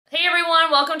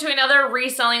welcome to another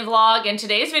reselling vlog. In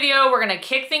today's video, we're gonna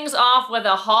kick things off with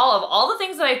a haul of all the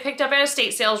things that I picked up at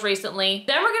estate sales recently.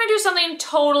 Then we're gonna do something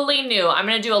totally new. I'm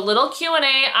gonna do a little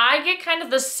Q&A. I get kind of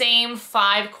the same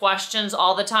 5 questions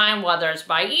all the time, whether it's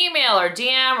by email or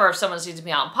DM, or if someone sees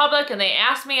me out in public and they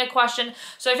ask me a question.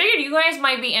 So I figured you guys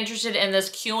might be interested in this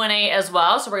Q&A as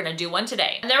well, so we're gonna do one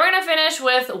today. And then we're gonna finish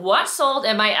with what sold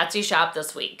in my Etsy shop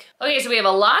this week. Okay, so we have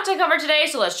a lot to cover today,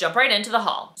 so let's jump right into the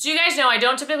haul. So you guys know I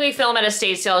don't typically film at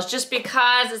estate sales just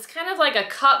because it's kind of like a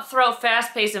cutthroat,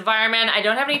 fast-paced environment. I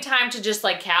don't have any time to just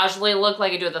like casually look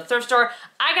like I do at the thrift store.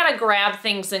 I gotta grab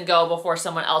things and go before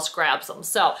someone else grabs them.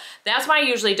 So that's why I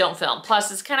usually don't film.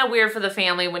 Plus, it's kind of weird for the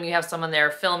family when you have someone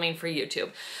there filming for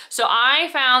YouTube. So I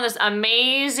found this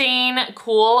amazing,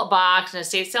 cool box in a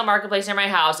estate sale marketplace near my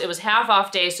house. It was half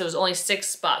off day, so it was only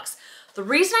 $6. The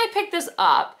reason I picked this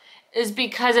up is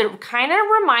because it kind of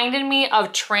reminded me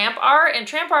of tramp art, and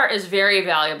tramp art is very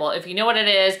valuable if you know what it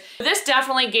is. This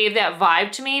definitely gave that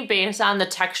vibe to me based on the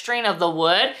texturing of the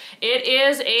wood. It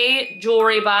is a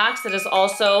jewelry box that is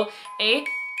also a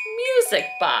music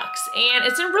box, and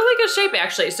it's in really good shape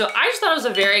actually. So I just thought it was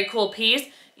a very cool piece.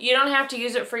 You don't have to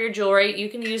use it for your jewelry. You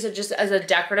can use it just as a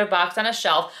decorative box on a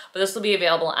shelf, but this will be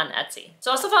available on Etsy.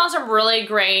 So I also found some really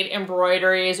great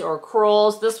embroideries or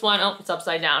crewels. This one, oh, it's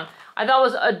upside down. I thought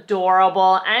it was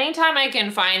adorable. Anytime I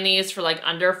can find these for like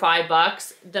under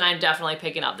 $5, then I'm definitely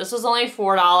picking up. This was only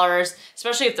 $4,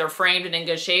 especially if they're framed and in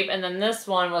good shape. And then this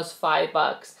one was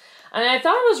 $5. And I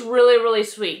thought it was really, really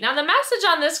sweet. Now the message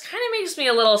on this kind of makes me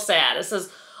a little sad. It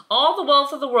says, all the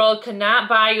wealth of the world could not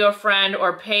buy you a friend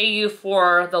or pay you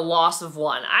for the loss of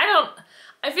one.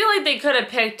 I feel like they could have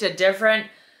picked a different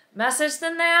message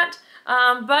than that.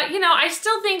 But you know, I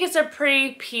still think it's a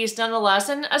pretty piece nonetheless,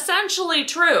 and essentially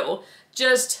true.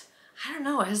 Just, I don't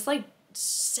know, it has like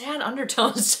sad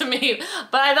undertones to me.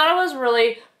 But I thought it was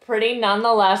really pretty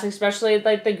nonetheless, especially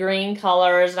like the green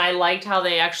colors, and I liked how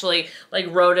they actually like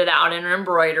wrote it out in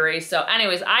embroidery. So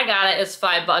anyways, I got it, it's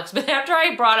 $5. But after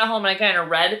I brought it home and I kind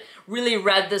of really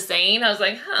read the saying, I was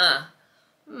like,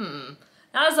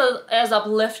 not as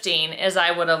uplifting as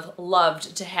I would have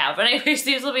loved to have. But anyways,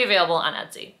 these will be available on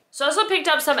Etsy. So I also picked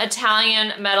up some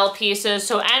Italian metal pieces.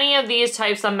 So any of these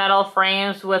types of metal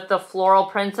frames with the floral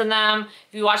prints in them,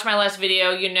 if you watched my last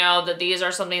video, you know that these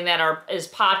are something that is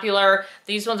popular.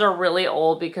 These ones are really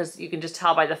old because you can just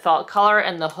tell by the felt color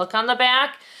and the hook on the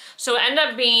back. So it ended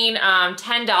up being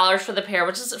 $10 for the pair,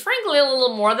 which is frankly a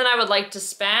little more than I would like to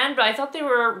spend, but I thought they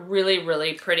were really,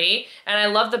 really pretty. And I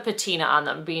love the patina on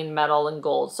them being metal and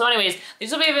gold. So anyways,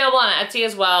 these will be available on Etsy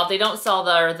as well. If they don't sell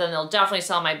there, then they'll definitely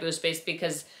sell my booth space,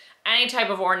 because any type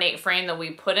of ornate frame that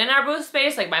we put in our booth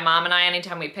space, like my mom and I,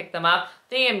 anytime we pick them up,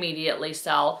 they immediately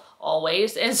sell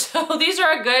always. And so these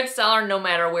are a good seller no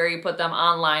matter where you put them,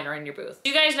 online or in your booth.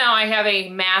 You guys know I have a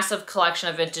massive collection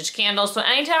of vintage candles. So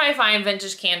anytime I find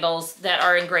vintage candles that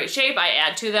are in great shape, I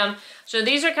add to them. So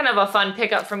these are kind of a fun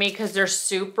pickup for me because they're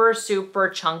super, super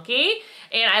chunky.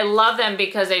 And I love them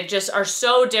because they just are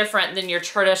so different than your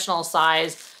traditional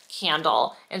size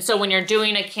candle. And so when you're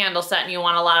doing a candle set and you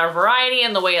want a lot of variety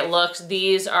in the way it looks,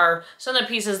 these are some of the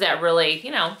pieces that really, you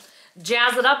know,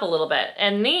 jazz it up a little bit.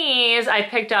 And these I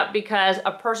picked up because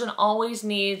a person always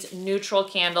needs neutral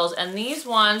candles, and these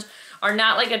ones are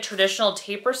not like a traditional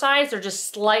taper size. They're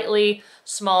just slightly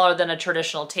smaller than a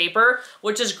traditional taper,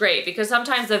 which is great because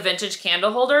sometimes the vintage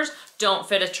candle holders don't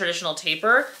fit a traditional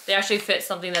taper. They actually fit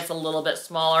something that's a little bit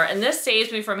smaller. And this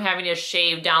saves me from having to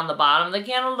shave down the bottom of the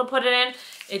candle to put it in.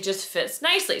 It just fits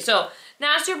nicely. So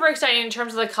not super exciting in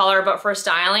terms of the color, but for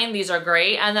styling, these are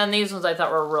great. And then these ones I thought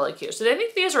were really cute. So I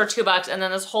think these were $2, and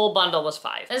then this whole bundle was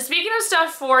 $5. And speaking of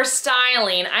stuff for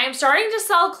styling, I am starting to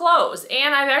sell clothes,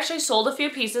 and I've actually sold a few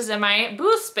pieces in my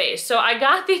booth space. So I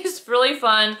got these really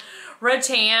fun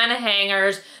rattan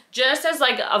hangers just as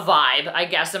like a vibe, I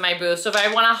guess, in my booth. So if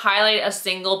I want to highlight a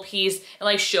single piece and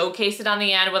like showcase it on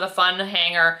the end with a fun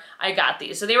hanger, I got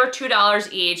these. So they were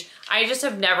 $2 each. I just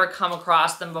have never come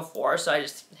across them before, so I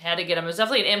just had to get them. It was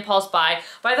definitely an impulse buy,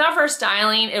 but I thought for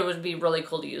styling, it would be really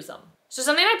cool to use them. So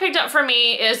something I picked up for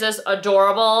me is this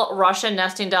adorable Russian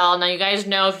nesting doll. Now you guys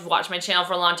know, if you've watched my channel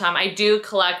for a long time, I do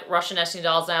collect Russian nesting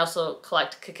dolls, and I also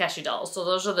collect Kakeshi dolls. So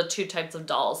those are the 2 types of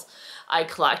dolls I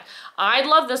collect. I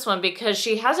love this one because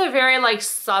she has a very like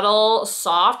subtle,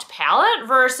 soft palette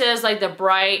versus like the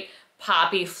bright,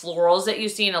 poppy florals that you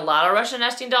see in a lot of Russian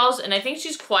nesting dolls. And I think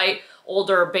she's quite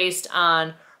older based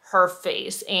on her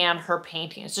face and her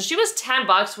painting. So she was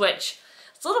 $10, which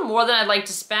it's a little more than I'd like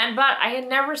to spend, but I had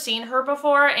never seen her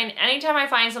before. And anytime I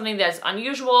find something that's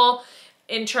unusual,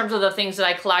 in terms of the things that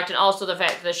I collect, and also the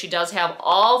fact that she does have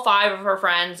all 5 of her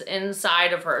friends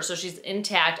inside of her, so she's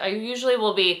intact, I usually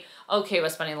will be okay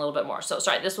with spending a little bit more. So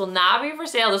sorry, this will not be for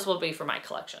sale, this will be for my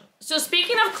collection. So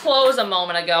speaking of clothes a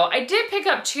moment ago, I did pick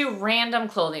up 2 random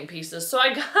clothing pieces. So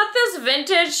I got this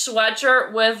vintage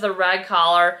sweatshirt with the red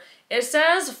collar. It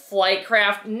says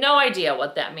Flightcraft, no idea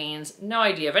what that means, no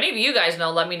idea. If any of you guys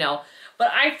know, let me know.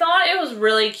 But I thought it was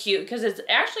really cute because it's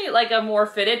actually like a more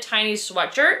fitted tiny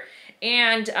sweatshirt.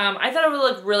 And I thought it would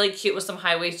look really cute with some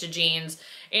high-waisted jeans.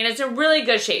 And it's in really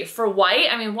good shape. For white,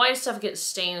 I mean, white stuff gets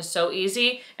stained so easy.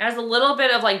 It has a little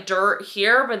bit of like dirt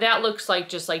here, but that looks like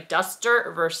just like dust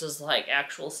dirt versus like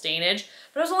actual stainage.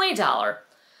 But it was only $1.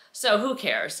 So who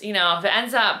cares? You know, if it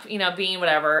ends up, you know, being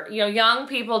whatever. You know, young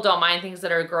people don't mind things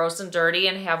that are gross and dirty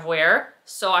and have wear.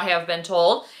 So I have been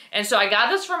told. And so I got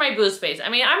this for my boot space. I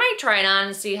mean, I might try it on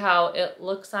and see how it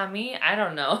looks on me. I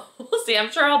don't know. We'll see.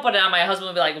 I'm sure I'll put it on. My husband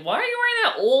will be like, why are you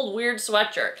wearing that old weird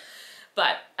sweatshirt?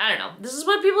 But I don't know. This is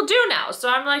what people do now. So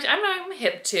I'm like, I'm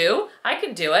hip too. I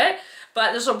can do it.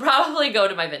 But this will probably go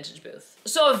to my vintage booth.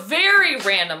 So a very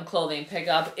random clothing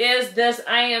pickup is this,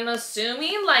 I am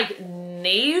assuming, like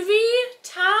navy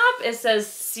top. It says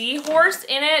seahorse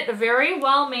in it. Very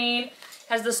well made.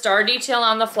 Has the star detail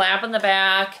on the flap in the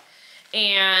back.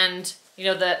 And, you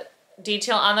know, the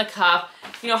detail on the cuff.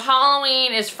 You know,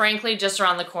 Halloween is frankly just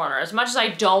around the corner. As much as I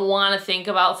don't want to think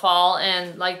about fall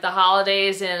and like the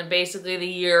holidays and basically the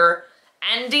year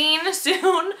ending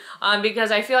soon,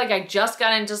 because I feel like I just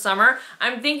got into summer,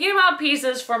 I'm thinking about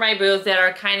pieces for my booth that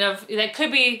are kind of, that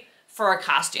could be for a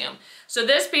costume. So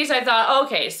this piece I thought,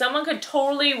 okay, someone could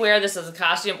totally wear this as a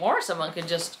costume, or someone could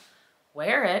just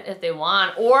wear it if they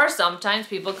want, or sometimes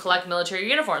people collect military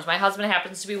uniforms. My husband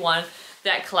happens to be one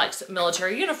that collects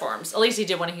military uniforms. At least he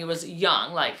did when he was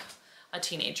young, like a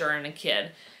teenager and a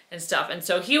kid and stuff. And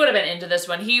so he would have been into this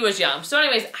when he was young. So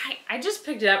anyways, I just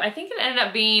picked it up. I think it ended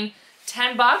up being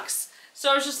 $10.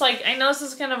 So I was just like, I know this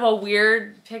is kind of a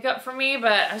weird pickup for me,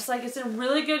 but I was like, it's in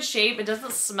really good shape. It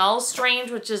doesn't smell strange,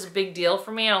 which is a big deal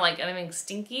for me. I don't like anything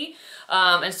stinky.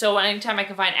 And so anytime I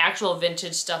can find actual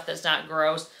vintage stuff that's not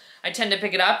gross, I tend to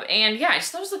pick it up. And yeah, I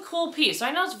just thought it was a cool piece. So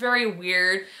I know it's very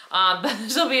weird, but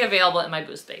this will be available in my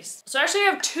booth space. So I actually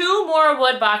have 2 more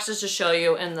wood boxes to show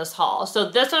you in this haul. So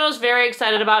this one I was very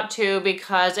excited about too,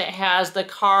 because it has the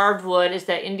carved wood. It's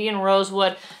that Indian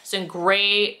rosewood. It's in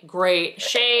great, great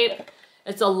shape.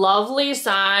 It's a lovely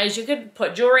size. You could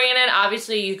put jewelry in it.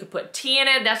 Obviously you could put tea in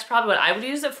it. That's probably what I would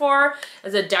use it for,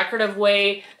 as a decorative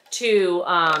way to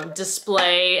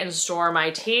display and store my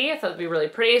tea. I thought it'd be really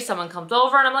pretty. Someone comes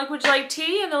over and I'm like, would you like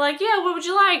tea? And they're like, yeah, what would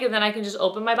you like? And then I can just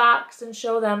open my box and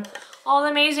show them all the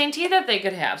amazing tea that they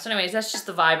could have. So anyways, that's just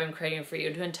the vibe I'm creating for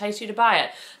you to entice you to buy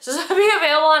it. So this will be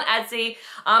available on Etsy.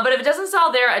 But if it doesn't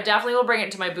sell there, I definitely will bring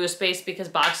it to my booth space, because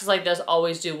boxes like this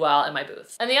always do well in my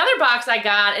booth. And the other box I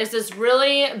got is this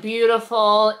really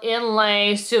beautiful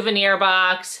inlay souvenir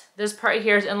box. This part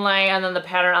here is inlay, and then the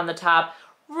pattern on the top.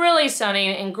 Really stunning,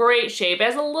 in great shape. It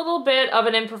has a little bit of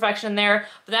an imperfection there,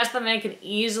 but that's something I can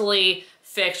easily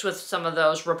fix with some of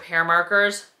those repair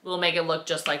markers. Will make it look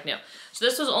just like new. So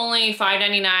this was only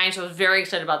 $5.99, so I was very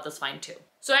excited about this find too.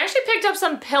 So I actually picked up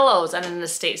some pillows on an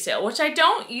estate sale, which I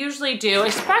don't usually do,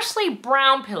 especially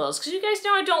brown pillows, because you guys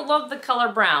know I don't love the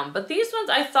color brown, but these ones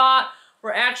I thought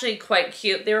were actually quite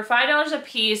cute. They were $5 a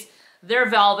piece. They're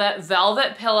velvet.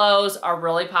 Velvet pillows are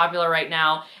really popular right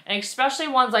now, and especially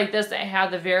ones like this that have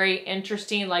the very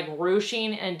interesting like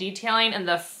ruching and detailing, and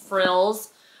the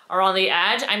frills are on the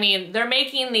edge. I mean, they're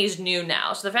making these new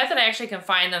now, so the fact that I actually can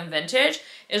find them vintage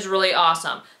is really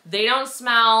awesome. They don't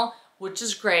smell, which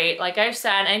is great. Like I've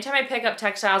said, anytime I pick up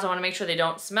textiles, I want to make sure they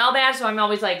don't smell bad, so I'm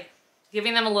always like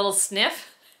giving them a little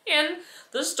sniff in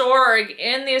the store or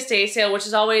in the estate sale, which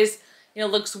is always, you know,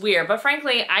 looks weird. But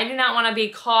frankly, I do not want to be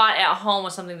caught at home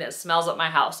with something that smells at my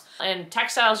house. And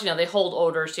textiles, you know, they hold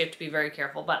odors, so you have to be very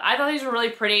careful. But I thought these were really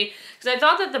pretty, because I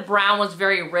thought that the brown was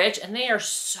very rich, and they are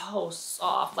so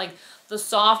soft. Like the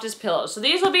softest pillows. So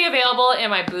these will be available in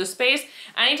my booth space.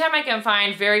 Anytime I can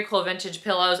find very cool vintage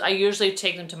pillows, I usually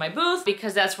take them to my booth,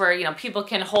 because that's where, you know, people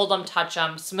can hold them, touch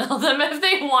them, smell them if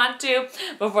they want to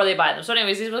before they buy them. So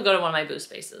anyways, these will go to one of my booth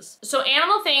spaces. So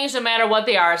animal things, no matter what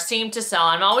they are, seem to sell.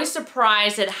 I'm always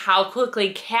surprised at how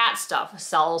quickly cat stuff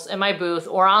sells in my booth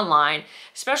or online,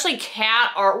 especially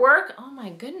cat artwork. Oh my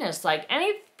goodness, like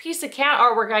any piece of cat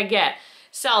artwork I get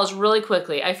sells really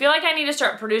quickly. I feel like I need to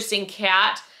start producing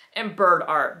cat and bird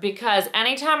art, because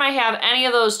anytime I have any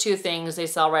of those two things, they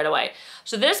sell right away.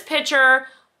 So this picture,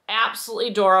 absolutely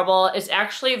adorable. It's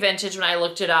actually vintage when I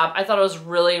looked it up. I thought it was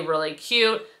really, really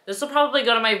cute. This will probably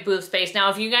go to my booth space. Now,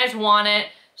 if you guys want it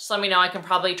just let me know. I can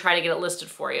probably try to get it listed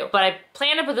for you. But I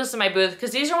plan to put this in my booth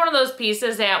because these are one of those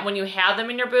pieces that when you have them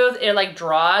in your booth, it like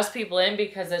draws people in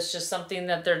because it's just something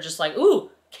that they're just like, ooh,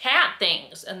 cat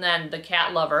things. And then the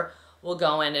cat lover will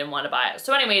go in and want to buy it.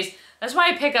 So anyways, that's why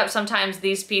I pick up sometimes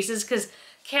these pieces, because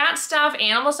cat stuff,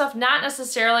 animal stuff, not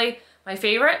necessarily my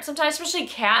favorite. Sometimes, especially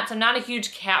cats. I'm not a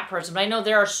huge cat person, but I know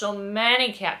there are so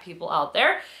many cat people out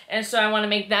there. And so I want to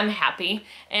make them happy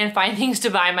and find things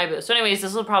to buy in my booth. So anyways,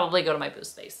 this will probably go to my booth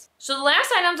space. So the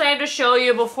last items I have to show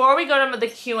you before we go to the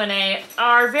Q&A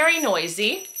are very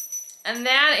noisy. And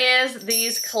that is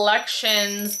these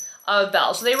collections of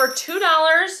bells. So they were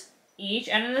 $2 each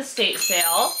and an estate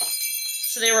sale.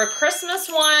 So they were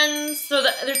Christmas ones. So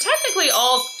they're technically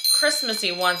all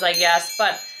Christmassy ones, I guess,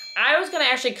 but I was gonna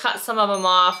actually cut some of them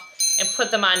off and put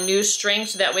them on new string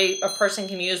so that way a person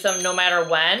can use them no matter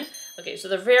when. Okay, so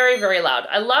they're very, very loud.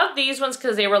 I love these ones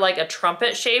because they were like a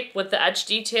trumpet shape with the edge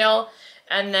detail.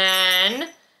 And then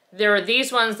there were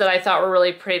these ones that I thought were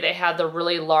really pretty. They had the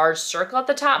really large circle at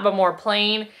the top, but more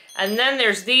plain. And then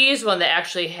there's these ones that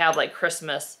actually have like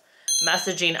Christmas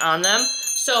messaging on them.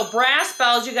 So brass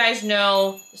bells, you guys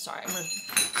know, sorry, I'm gonna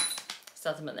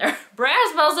set them in there.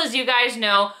 Brass bells, as you guys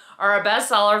know, are a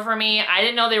bestseller for me. I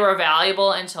didn't know they were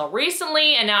valuable until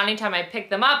recently, and now anytime I pick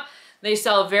them up, they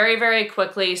sell very, very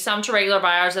quickly, some to regular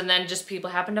buyers, and then just people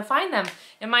happen to find them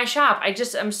in my shop.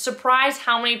 I'm surprised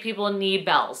how many people need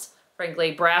bells,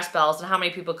 frankly, brass bells, and how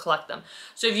many people collect them.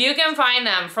 So if you can find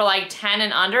them for like 10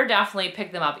 and under, definitely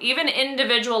pick them up. Even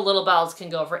individual little bells can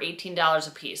go for $18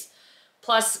 a piece,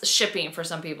 plus shipping for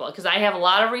some people, because I have a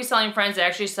lot of reselling friends that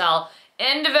actually sell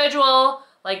individual,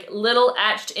 like little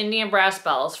etched Indian brass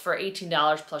bells for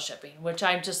 $18 plus shipping, which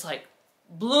I'm just like,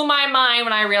 blew my mind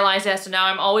when I realized that. So now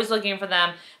I'm always looking for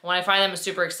them. When I find them, I'm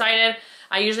super excited.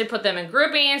 I usually put them in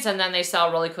groupings and then they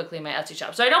sell really quickly in my Etsy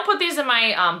shop. So I don't put these in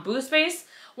my booth space.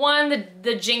 One,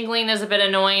 the jingling is a bit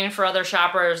annoying for other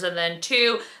shoppers. And then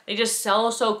two, they just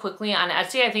sell so quickly on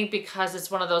Etsy. I think because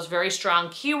it's one of those very strong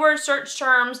keyword search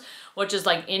terms, which is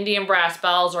like Indian brass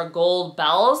bells or gold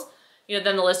bells. You know,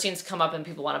 then the listings come up and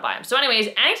people want to buy them. So anyways,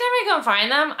 anytime I can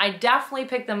find them, I definitely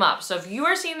pick them up. So if you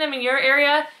are seeing them in your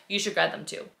area, you should grab them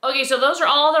too. Okay, so those are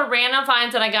all the random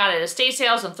finds that I got at estate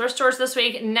sales and thrift stores this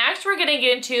week. Next, we're gonna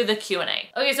get into the Q&A.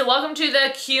 Okay, so welcome to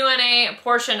the Q&A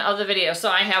portion of the video. So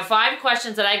I have 5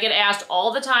 questions that I get asked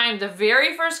all the time. The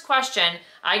very first question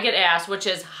I get asked, which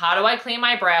is, how do I clean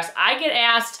my brass? I get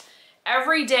asked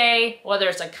every day, whether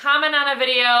it's a comment on a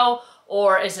video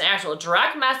or it's an actual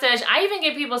direct message. I even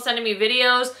get people sending me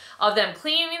videos of them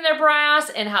cleaning their brass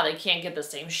and how they can't get the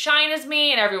same shine as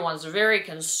me, and everyone's very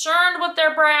concerned with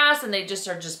their brass and they just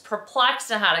are just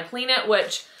perplexed on how to clean it,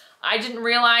 which I didn't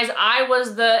realize I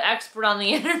was the expert on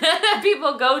the internet that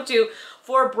people go to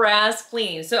for brass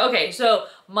cleaning. So okay, so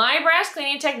my brass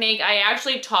cleaning technique I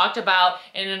actually talked about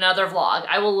in another vlog.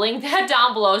 I will link that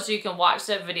down below so you can watch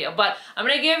that video, but I'm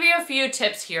gonna give you a few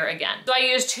tips here again. So I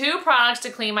use 2 products to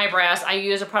clean my brass. I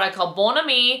use a product called Bon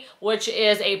Ami, which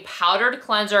is a powdered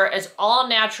cleanser. It's all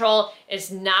natural, it's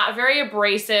not very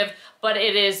abrasive, but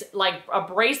it is like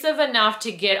abrasive enough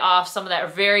to get off some of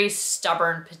that very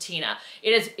stubborn patina.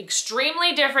 It is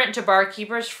extremely different to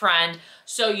Barkeeper's Friend,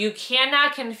 so you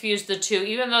cannot confuse the two.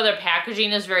 Even though their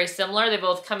packaging is very similar, they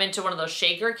both come into one of those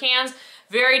shaker cans.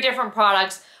 Very different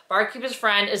products. Barkeeper's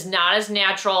Friend is not as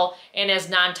natural and as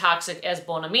non-toxic as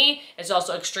Bon Ami. It's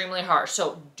also extremely harsh,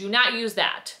 so do not use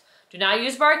that. Do not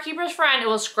use Barkeeper's Friend. It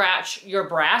will scratch your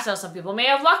brass. Now, some people may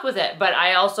have luck with it, but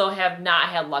I also have not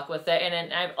had luck with it.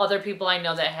 And I have other people I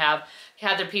know that have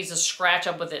had their pieces scratch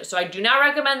up with it. So I do not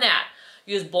recommend that.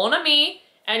 Use Bon Ami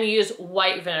and use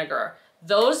white vinegar.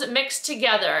 Those mixed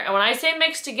together, and when I say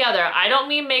mixed together, I don't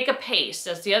mean make a paste.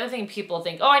 That's the other thing people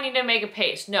think, oh, I need to make a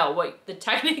paste. No, what the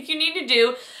technique you need to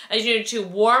do is you need to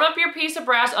warm up your piece of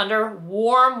brass under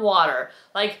warm water.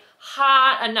 Like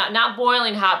hot, and not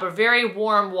boiling hot, but very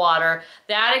warm water.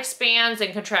 That expands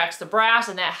and contracts the brass,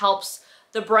 and that helps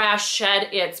the brass shed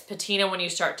its patina when you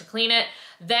start to clean it.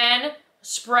 Then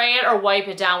spray it or wipe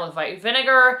it down with white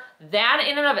vinegar. That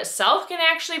in and of itself can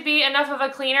actually be enough of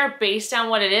a cleaner based on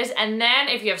what it is. And then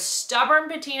if you have stubborn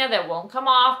patina that won't come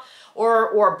off,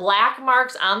 or black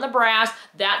marks on the brass,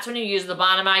 that's when you use the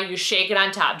Bon Ami. You shake it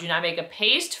on top. Do not make a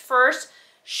paste first,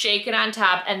 shake it on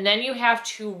top, and then you have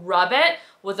to rub it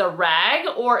with a rag,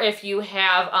 or if you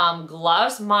have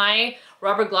gloves. My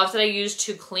rubber gloves that I use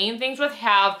to clean things with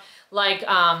have like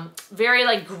very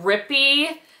like grippy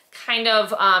kind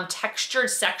of textured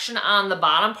section on the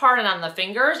bottom part and on the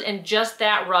fingers, and just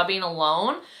that rubbing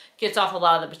alone gets off a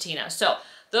lot of the patina. So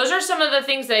those are some of the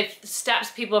things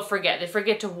steps people forget. They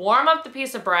forget to warm up the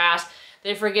piece of brass.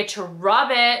 They forget to rub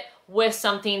it with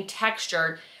something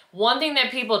textured. One thing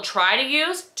that people try to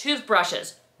use,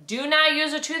 toothbrushes. Do not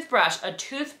use a toothbrush. A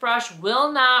toothbrush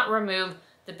will not remove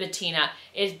the patina.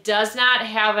 It does not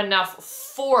have enough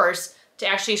force to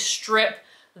actually strip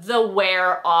the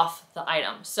wear off the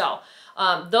item. So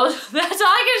that's all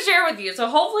I can share with you. So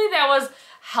hopefully that was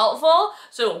helpful.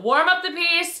 So warm up the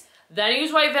piece, then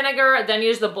use white vinegar, then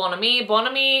use the Bon Ami. Bon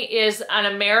Ami is an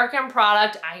American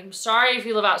product. I'm sorry if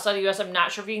you live outside the US, I'm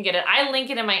not sure if you can get it. I link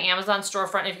it in my Amazon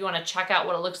storefront if you want to check out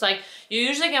what it looks like. You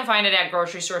usually can find it at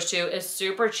grocery stores too. It's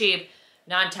super cheap,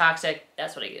 non-toxic.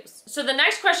 That's what I use. So the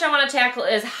next question I want to tackle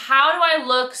is, how do I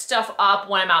look stuff up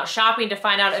when I'm out shopping to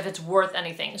find out if it's worth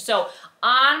anything? So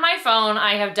on my phone,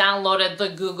 I have downloaded the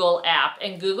Google app,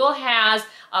 and Google has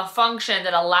a function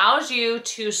that allows you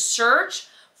to search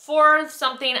for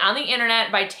something on the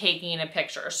internet by taking a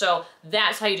picture. So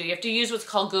that's how you do it. You have to use what's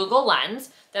called Google Lens.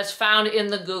 That's found in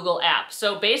the Google app.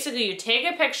 So basically you take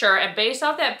a picture, and based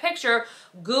off that picture,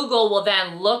 Google will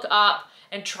then look up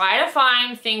and try to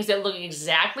find things that look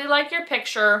exactly like your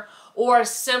picture or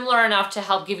similar enough to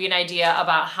help give you an idea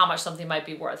about how much something might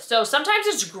be worth. So sometimes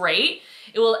it's great.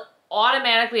 It will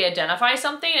automatically identify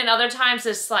something, and other times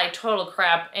it's like total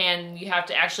crap and you have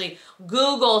to actually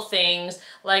Google things.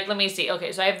 Like, let me see.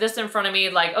 Okay, so I have this in front of me.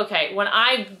 Like, okay, when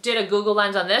I did a Google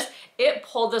Lens on this, it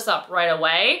pulled this up right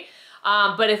away.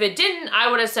 But if it didn't,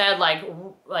 I would have said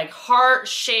like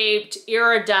heart-shaped,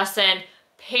 iridescent,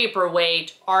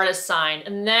 paperweight, artist signed,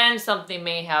 and then something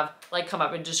may have like come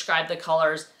up and describe the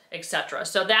colors, etc.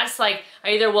 So that's like,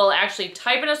 I either will actually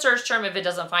type in a search term if it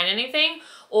doesn't find anything,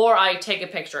 or I take a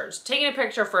picture. So taking a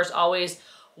picture first always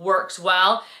works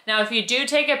well. Now, if you do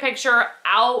take a picture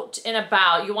out and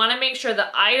about, you want to make sure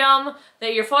the item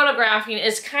that you're photographing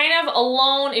is kind of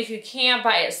alone, if you can,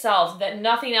 by itself, that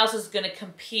nothing else is going to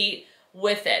compete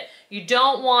with it. You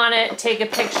don't want to take a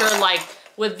picture like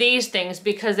with these things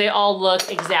because they all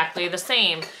look exactly the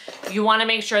same. You want to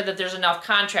make sure that there's enough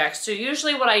contrast. So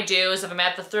usually what I do is if I'm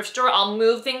at the thrift store, I'll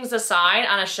move things aside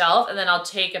on a shelf and then I'll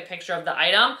take a picture of the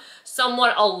item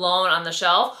somewhat alone on the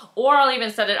shelf, or I'll even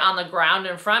set it on the ground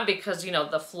in front because, you know,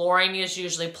 the flooring is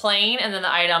usually plain and then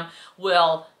the item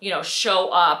will, you know, show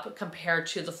up compared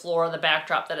to the floor or the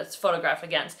backdrop that it's photographed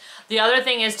against. The other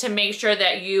thing is to make sure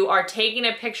that you are taking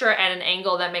a picture at an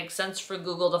angle that makes sense for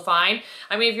Google to find.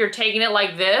 I mean, if you're taking it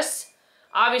like this,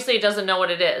 obviously it doesn't know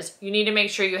what it is. You need to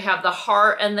make sure you have the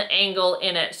heart and the angle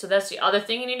in it. So that's the other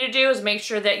thing you need to do, is make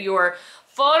sure that you're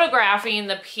photographing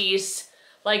the piece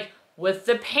like with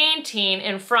the painting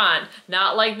in front,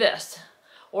 not like this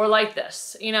or like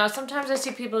this. You know, sometimes I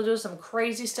see people do some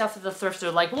crazy stuff at the thrift store,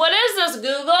 like, what is this,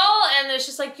 Google? And it's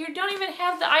just like, you don't even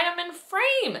have the item in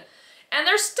frame. And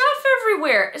there's stuff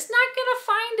everywhere. It's not gonna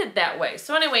find it that way.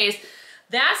 So anyways,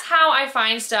 that's how I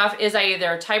find stuff, is I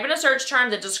either type in a search term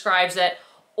that describes it,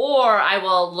 or I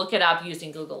will look it up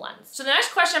using Google Lens. So the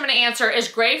next question I'm gonna answer is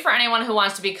great for anyone who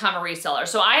wants to become a reseller.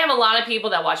 So I have a lot of people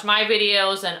that watch my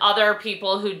videos and other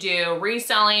people who do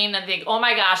reselling and think, oh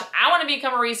my gosh, I wanna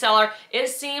become a reseller. It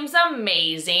seems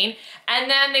amazing.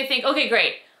 And then they think, okay,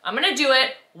 great, I'm gonna do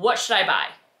it. What should I buy?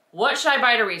 What should I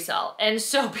buy to resell? And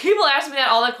so people ask me that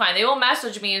all the time. They will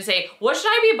message me and say, what should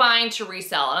I be buying to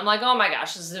resell? And I'm like, oh my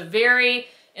gosh, this is a very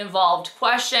involved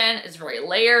question. It's very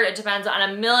layered. It depends on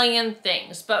a million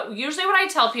things. But usually what I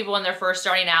tell people when they're first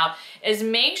starting out is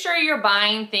make sure you're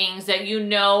buying things that you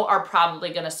know are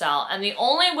probably going to sell. And the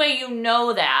only way you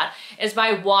know that is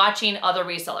by watching other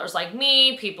resellers like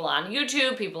me, people on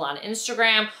YouTube, people on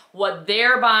Instagram, what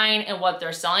they're buying and what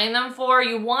they're selling them for.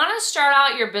 You want to start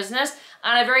out your business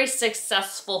on a very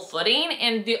successful footing.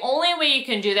 And the only way you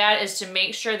can do that is to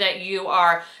make sure that you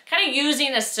are kind of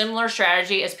using a similar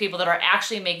strategy as people that are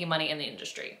actually making money in the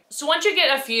industry. So once you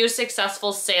get a few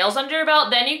successful sales under your belt,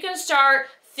 then you can start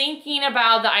thinking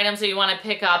about the items that you want to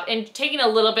pick up and taking a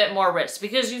little bit more risk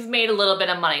because you've made a little bit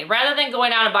of money. Rather than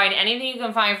going out and buying anything you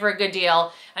can find for a good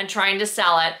deal and trying to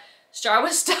sell it, start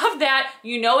with stuff that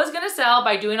you know is going to sell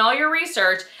by doing all your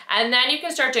research, and then you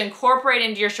can start to incorporate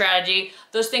into your strategy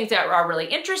those things that are really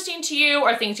interesting to you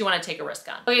or things you want to take a risk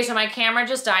on. Okay, so my camera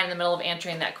just died in the middle of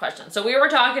answering that question. So we were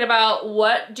talking about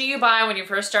what do you buy when you're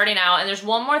first starting out, and there's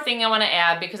one more thing I want to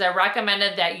add because I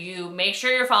recommended that you make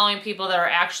sure you're following people that are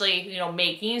actually, you know,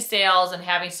 making sales and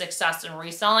having success in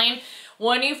reselling.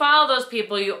 When you follow those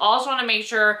people, you also want to make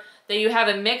sure that you have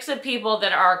a mix of people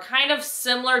that are kind of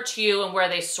similar to you and where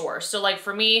they source. So like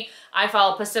for me, I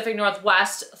follow Pacific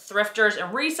Northwest thrifters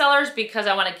and resellers because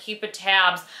I want to keep a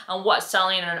tabs on what's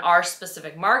selling in our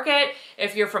specific market.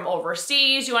 If you're from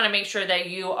overseas, you want to make sure that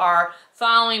you are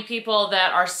following people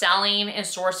that are selling and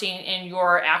sourcing in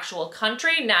your actual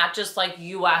country, not just like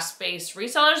US based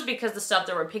resellers, because the stuff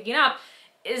that we're picking up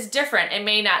is different. It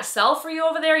may not sell for you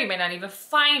over there. You may not even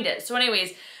find it. So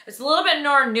anyways, it's a little bit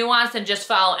more nuanced than just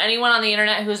follow anyone on the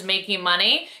internet who's making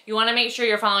money. You want to make sure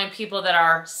you're following people that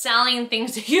are selling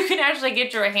things that you can actually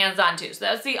get your hands onto. So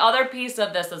that's the other piece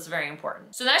of this that's very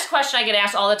important. So the next question I get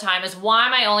asked all the time is, why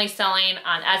am I only selling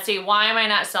on Etsy? Why am I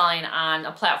not selling on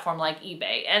a platform like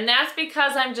eBay? And that's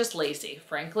because I'm just lazy,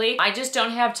 frankly. I just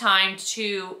don't have time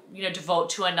to, devote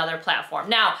to another platform.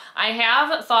 Now, I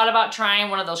have thought about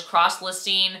trying one of those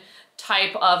cross-listing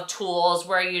type of tools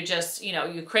where you just,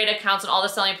 you create accounts on all the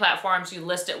selling platforms, you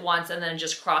list it once and then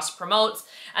just cross promotes,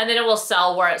 and then it will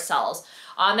sell where it sells.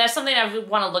 That's something I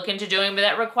want to look into doing, but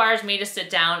that requires me to sit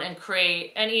down and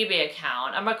create an eBay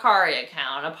account, a Mercari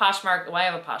account, a Poshmark, well, I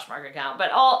have a Poshmark account,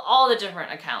 but all the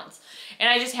different accounts. And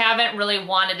I just haven't really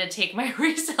wanted to take my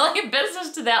reselling business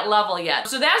to that level yet.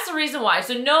 So that's the reason why.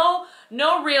 So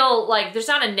no real, there's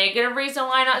not a negative reason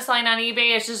why I'm not selling on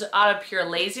eBay. It's just out of pure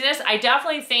laziness. I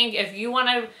definitely think if you want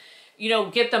to,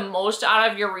 get the most out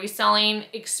of your reselling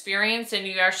experience and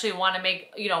you actually want to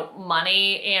make,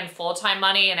 money and full-time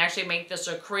money and actually make this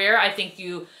a career, I think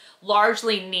you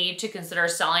largely need to consider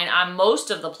selling on most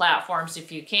of the platforms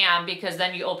if you can, because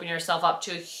then you open yourself up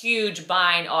to a huge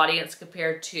buying audience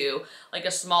compared to like a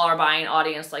smaller buying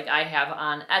audience like I have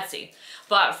on Etsy.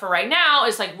 But for right now,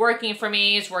 it's working for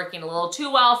me. It's working a little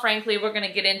too well, frankly. We're going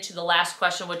to get into the last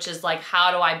question, which is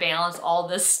how do I balance all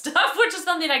this stuff, which is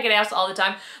something I get asked all the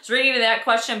time. So we're getting to that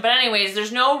question. But anyways,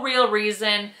 there's no real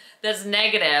reason that's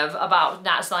negative about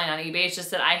not selling on eBay. It's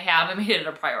just that I haven't made it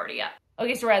a priority yet.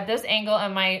 Okay, so we're at this angle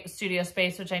in my studio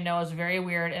space, which I know is very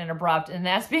weird and abrupt, and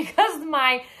that's because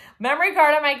my memory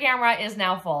card on my camera is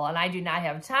now full, and I do not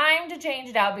have time to change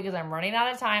it out because I'm running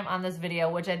out of time on this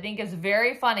video, which I think is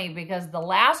very funny because the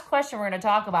last question we're going to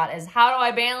talk about is how do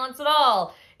I balance it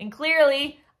all? And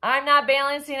clearly, I'm not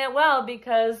balancing it well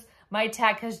because my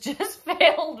tech has just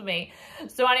failed me.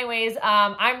 So anyways,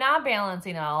 I'm not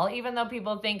balancing it all, even though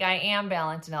people think I am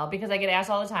balancing it all, because I get asked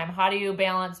all the time, how do you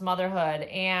balance motherhood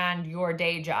and your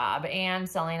day job and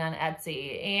selling on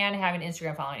Etsy and having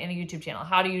Instagram following and a YouTube channel?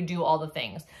 How do you do all the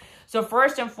things? So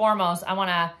first and foremost, I want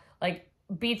to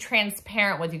be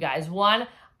transparent with you guys. One,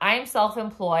 I am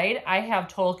self-employed. I have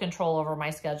total control over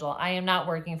my schedule. I am not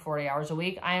working 40 hours a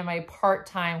week. I am a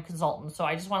part-time consultant. So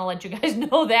I just want to let you guys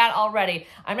know that already.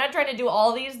 I'm not trying to do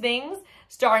all these things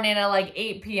starting at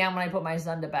 8 p.m. when I put my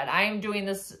son to bed. I am doing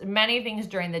many things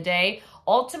during the day.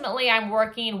 Ultimately, I'm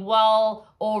working well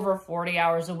over 40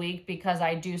 hours a week because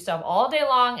I do stuff all day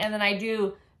long, and then I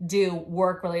do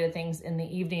work-related things in the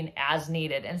evening as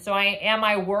needed. And so am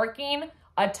I working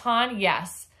a ton?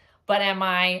 Yes. But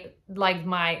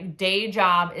my day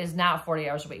job is not 40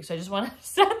 hours a week. So I just want to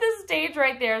set the stage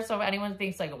right there. So if anyone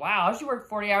thinks wow, she worked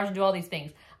 40 hours and do all these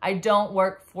things. I don't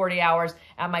work 40 hours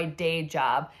at my day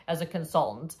job as a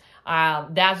consultant.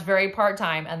 That's very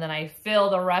part-time. And then I fill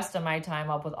the rest of my time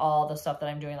up with all the stuff that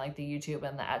I'm doing, like the YouTube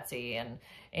and the Etsy and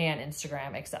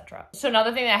Instagram, etc. So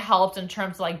another thing that helps in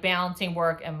terms of balancing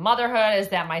work and motherhood is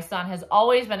that my son has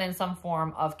always been in some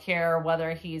form of care,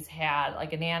 whether he's had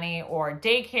a nanny or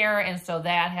daycare. And so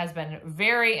that has been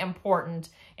very important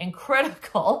and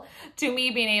critical to me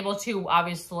being able to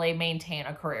obviously maintain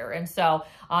a career. And so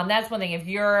that's one thing. If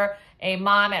you're a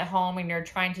mom at home and you're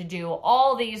trying to do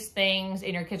all these things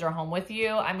and your kids are home with you,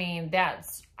 I mean,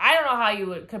 I don't know how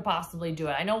you could possibly do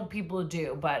it. I know people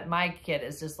do, but my kid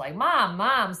is just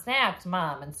mom, snacks,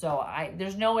 mom. And so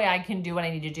there's no way I can do what I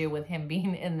need to do with him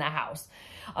being in the house.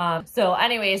 So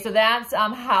anyway, so that's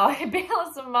how I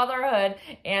balance motherhood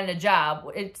and a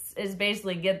job. It's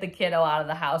basically get the kiddo out of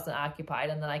the house and occupied,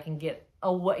 and then I can get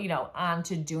on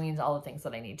to doing all the things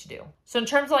that I need to do. So in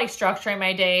terms of structuring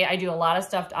my day, I do a lot of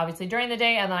stuff obviously during the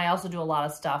day, and then I also do a lot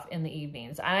of stuff in the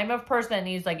evenings. And I'm a person that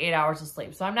needs 8 hours of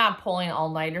sleep. So I'm not pulling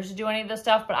all-nighters to do any of this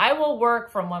stuff, but I will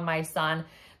work from when my son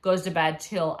goes to bed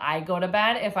till I go to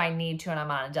bed if I need to and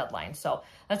I'm on a deadline. So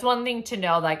that's one thing to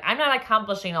know. I'm not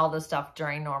accomplishing all this stuff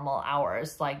during normal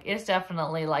hours. It's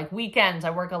definitely weekends. I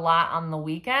work a lot on the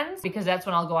weekends because that's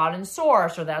when I'll go out and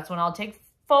source, or that's when I'll take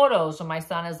photos. So my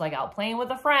son is out playing with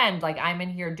a friend. I'm in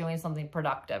here doing something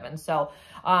productive. And so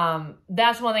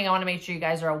that's one thing I want to make sure you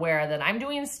guys are aware that I'm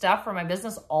doing stuff for my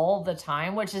business all the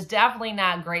time, which is definitely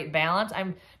not great balance.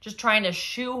 I'm just trying to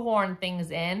shoehorn things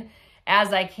in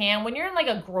as I can. When you're in like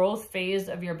a growth phase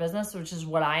of your business, which is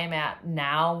what I am at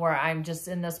now, where I'm just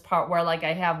in this part where like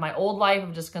I have my old life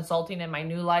of just consulting and my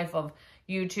new life of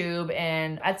YouTube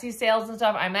and Etsy sales and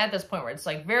stuff, I'm at this point where it's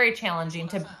like very challenging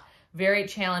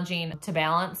to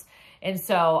balance. And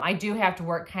so I do have to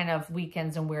work kind of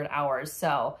weekends and weird hours.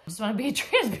 So I just want to be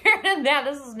transparent in that.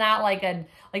 This is not like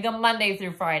a Monday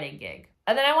through Friday gig.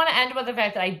 And then I want to end with the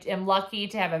fact that I am lucky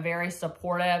to have a very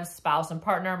supportive spouse and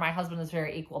partner. My husband is a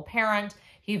very equal parent.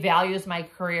 He values my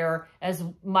career as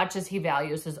much as he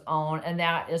values his own. And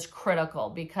that is critical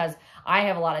because I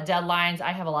have a lot of deadlines.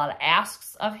 I have a lot of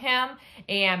asks of him.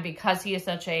 And because he is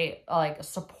such a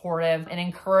supportive and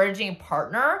encouraging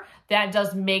partner, that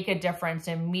does make a difference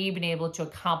in me being able to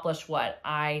accomplish what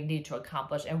I need to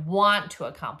accomplish and want to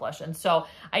accomplish. And so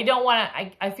I don't want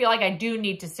to, I feel like I do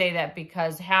need to say that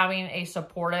because having a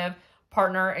supportive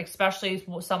partner, especially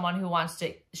someone who wants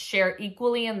to share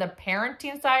equally in the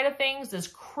parenting side of things, is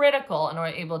critical in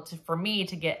order for me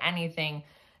to get anything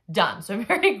done. So I'm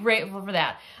very grateful for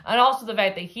that. And also the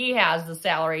fact that he has the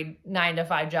salaried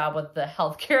 9-to-5 job with the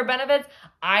healthcare benefits.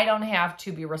 I don't have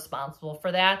to be responsible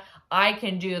for that. I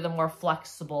can do the more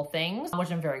flexible things,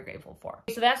 which I'm very grateful for.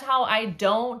 So that's how I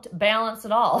don't balance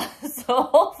it all. So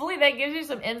hopefully that gives you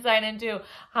some insight into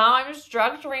how I'm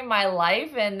structuring my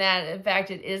life, and that in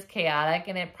fact it is chaotic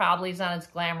and it probably is not as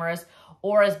glamorous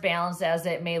or as balanced as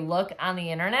it may look on the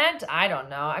internet. I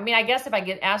don't know. I mean, I guess if I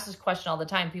get asked this question all the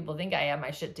time, people think I have my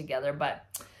shit together, but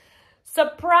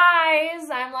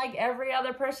surprise, I'm like every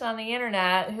other person on the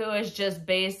internet who is just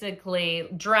basically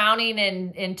drowning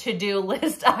in to-do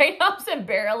list items and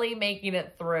barely making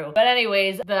it through. But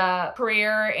anyways, the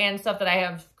career and stuff that I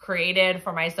have created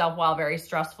for myself, while very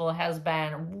stressful, has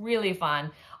been really fun.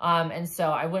 And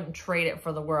so I wouldn't trade it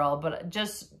for the world, but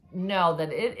just know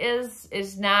that it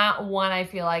is not one I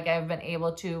feel like I've been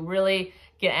able to really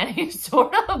get any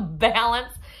sort of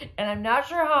balance, and I'm not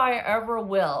sure how I ever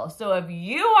will. So if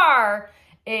you are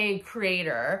a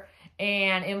creator,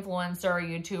 an influencer,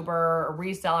 YouTuber, or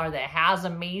reseller that has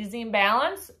amazing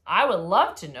balance, I would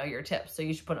love to know your tips, so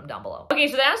you should put them down below. Okay,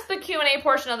 so that's the Q&A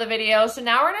portion of the video. So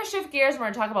now we're gonna shift gears and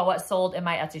we're gonna talk about what sold in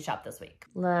my Etsy shop this week.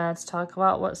 Let's talk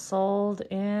about what sold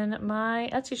in my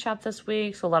Etsy shop this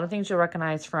week. So a lot of things you'll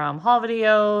recognize from haul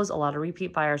videos, a lot of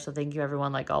repeat buyers. So thank you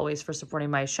everyone, like always, for supporting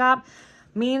my shop.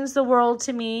 Means the world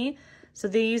to me. So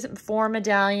these 4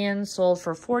 medallions sold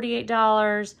for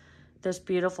 $48. This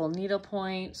beautiful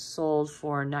needlepoint sold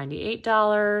for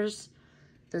 $98.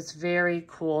 This very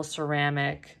cool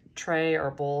ceramic tray or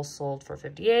bowl sold for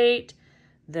 $58.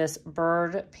 This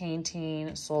bird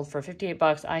painting sold for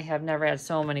 $58. I have never had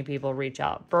so many people reach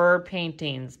out. Bird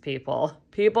paintings, people.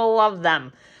 People love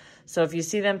them. So if you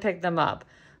see them, pick them up.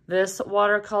 This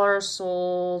watercolor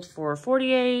sold for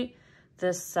 $48.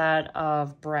 This set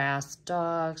of brass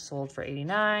dogs sold for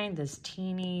 $89. This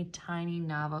teeny tiny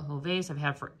Navajo vase I've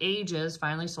had for ages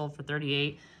finally sold for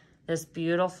 $38. This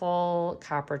beautiful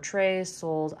copper tray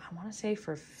sold, I want to say,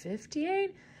 for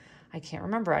 $58. I can't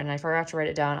remember, and I forgot to write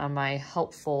it down on my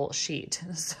helpful sheet.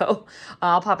 So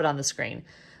I'll pop it on the screen.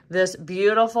 This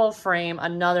beautiful frame,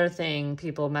 another thing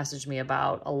people messaged me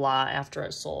about a lot after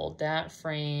it sold. That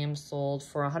frame sold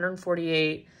for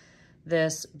 $148.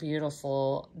 This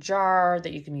beautiful jar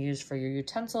that you can use for your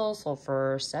utensils sold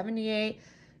for $78.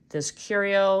 This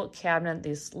curio cabinet,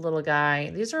 this little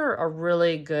guy, these are a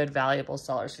really good, valuable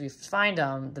seller. So if you find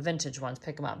them, the vintage ones,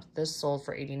 pick them up. This sold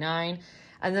for $89.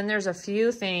 And then there's a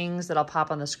few things that I'll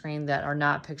pop on the screen that are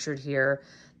not pictured here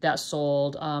that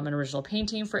sold. An original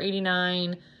painting for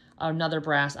 $89, another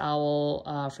brass owl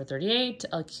for $38,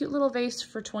 a cute little vase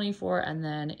for $24, and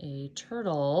then a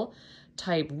turtle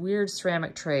type weird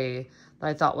ceramic tray that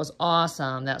I thought was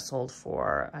awesome that sold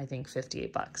for, I think,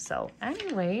 $58. So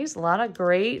anyways, a lot of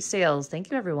great sales. Thank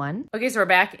you, everyone. Okay, so we're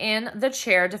back in the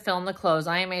chair to film the clothes.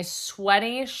 I am a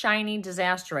sweaty, shiny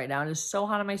disaster right now. It is so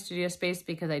hot in my studio space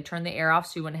because I turned the air off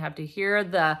so you wouldn't have to hear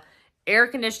the air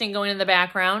conditioning going in the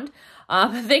background.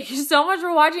 Thank you so much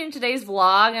for watching today's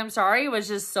vlog. I'm sorry it was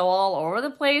just so all over the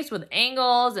place with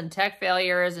angles and tech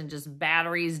failures and just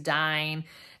batteries dying.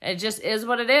 It just is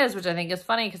what it is, which I think is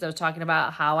funny because I was talking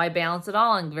about how I balance it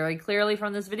all, and very clearly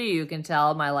from this video you can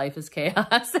tell my life is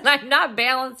chaos and I'm not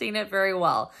balancing it very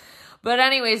well. But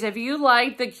anyways, if you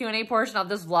liked the Q&A portion of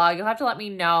this vlog, you'll have to let me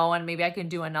know and maybe I can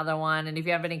do another one. And if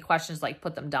you have any questions, like,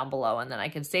 put them down below and then I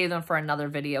can save them for another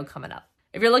video coming up.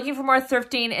 If you're looking for more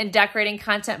thrifting and decorating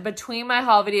content between my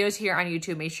haul videos here on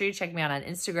YouTube, make sure you check me out on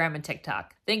Instagram and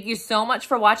TikTok. Thank you so much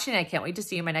for watching. I can't wait to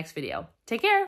see you in my next video. Take care.